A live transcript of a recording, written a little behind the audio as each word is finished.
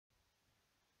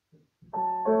Hello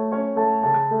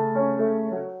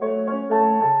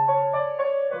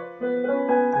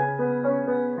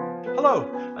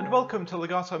and welcome to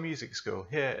Legato Music School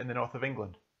here in the north of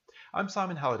England. I'm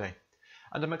Simon Halliday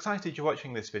and I'm excited you're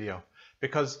watching this video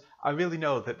because I really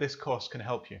know that this course can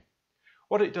help you.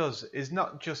 What it does is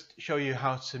not just show you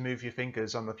how to move your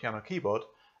fingers on the piano keyboard,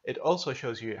 it also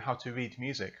shows you how to read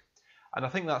music. And I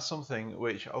think that's something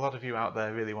which a lot of you out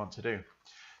there really want to do.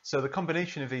 So the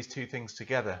combination of these two things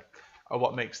together are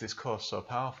what makes this course so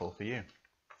powerful for you.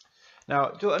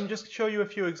 Now, let me just show you a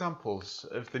few examples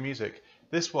of the music.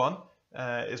 This one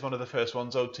is one of the first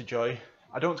ones, Ode to Joy.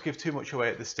 I don't want to give too much away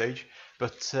at this stage,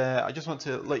 but I just want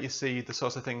to let you see the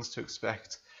sorts of things to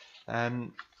expect. A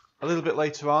little bit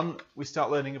later on, we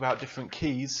start learning about different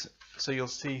keys, so you'll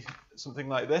see something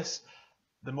like this,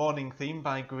 The Morning Theme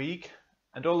by Grieg,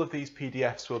 and all of these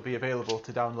PDFs will be available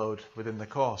to download within the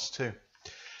course too.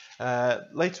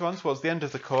 Later on, towards the end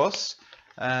of the course,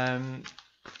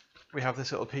 we have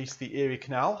this little piece, the Erie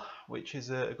Canal, which is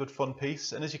a good fun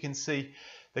piece, and as you can see,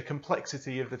 the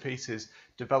complexity of the pieces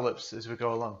develops as we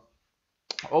go along.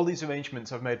 All these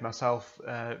arrangements I've made myself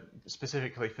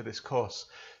specifically for this course,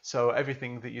 so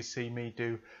everything that you see me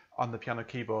do on the piano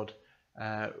keyboard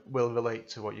will relate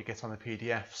to what you get on the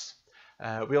PDFs.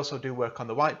 We also do work on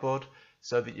the whiteboard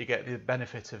so that you get the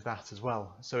benefit of that as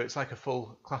well. So it's like a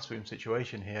full classroom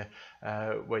situation here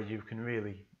where you can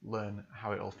really learn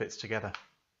how it all fits together.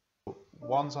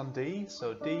 One's on D,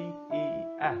 so D, E,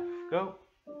 F, go.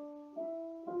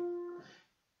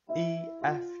 E,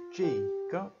 F, G,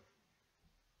 go.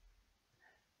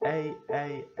 A,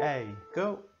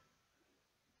 go.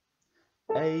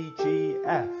 A, G,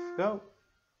 F, go.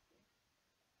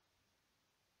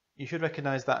 You should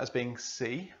recognise that as being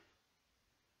C.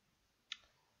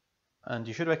 And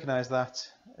you should recognise that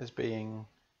as being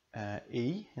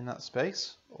E in that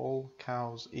space. All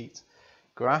cows eat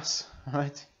grass,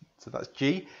 right? So that's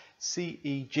G, C,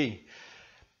 E, G.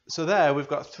 So there we've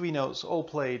got three notes all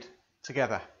played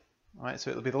together. All right,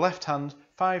 so it'll be the left hand,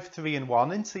 5, 3 and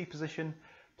 1 in C position,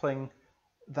 playing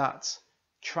that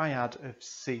triad of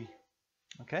C.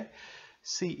 Okay,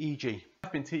 C, E, G.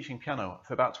 I've been teaching piano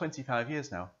for about 25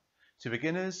 years now, to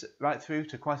beginners right through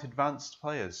to quite advanced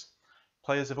players.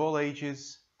 Players of all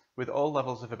ages with all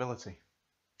levels of ability.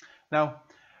 Now,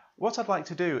 what I'd like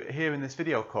to do here in this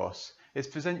video course is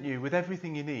present you with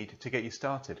everything you need to get you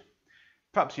started.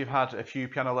 Perhaps you've had a few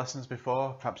piano lessons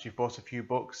before, perhaps you've bought a few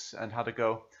books and had a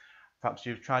go, perhaps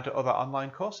you've tried other online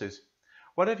courses.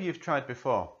 Whatever you've tried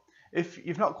before, if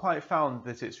you've not quite found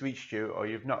that it's reached you or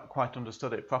you've not quite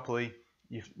understood it properly,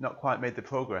 you've not quite made the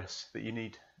progress that you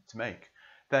need to make,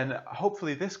 then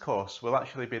hopefully this course will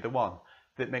actually be the one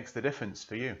that makes the difference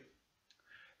for you.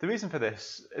 The reason for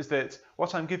this is that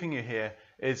what I'm giving you here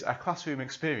is a classroom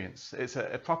experience. It's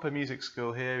a proper music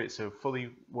school here, it's a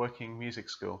fully working music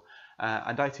school,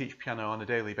 and I teach piano on a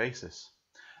daily basis.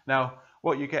 Now,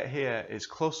 what you get here is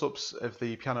close-ups of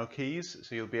the piano keys,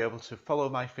 so you'll be able to follow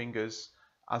my fingers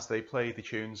as they play the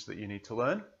tunes that you need to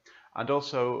learn, and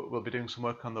also we'll be doing some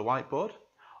work on the whiteboard.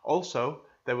 Also,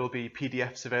 there will be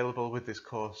PDFs available with this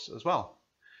course as well.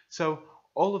 So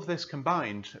all of this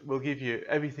combined will give you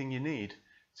everything you need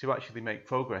to actually make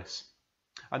progress.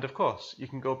 And of course, you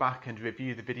can go back and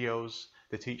review the videos,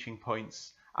 the teaching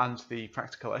points, and the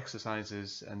practical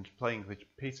exercises and playing the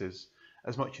pieces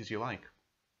as much as you like.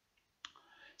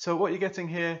 So what you're getting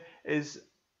here is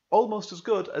almost as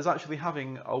good as actually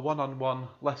having a one-on-one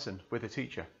lesson with a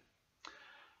teacher.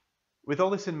 With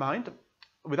all this in mind,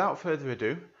 without further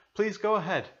ado, please go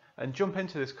ahead and jump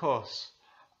into this course.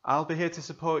 I'll be here to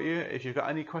support you. If you've got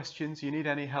any questions, you need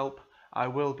any help, I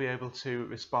will be able to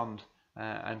respond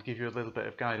and give you a little bit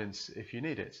of guidance if you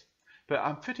need it. But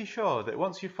I'm pretty sure that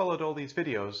once you've followed all these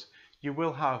videos, you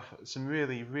will have some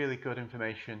really, really good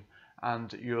information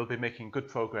and you will be making good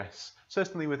progress.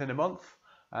 Certainly within a month.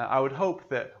 I would hope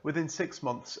that within 6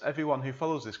 months, everyone who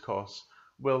follows this course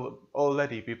will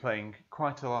already be playing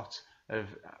quite a lot of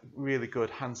really good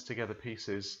hands-together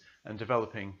pieces and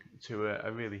developing to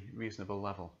a really reasonable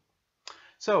level.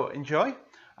 So enjoy,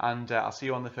 and I'll see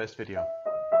you on the first video.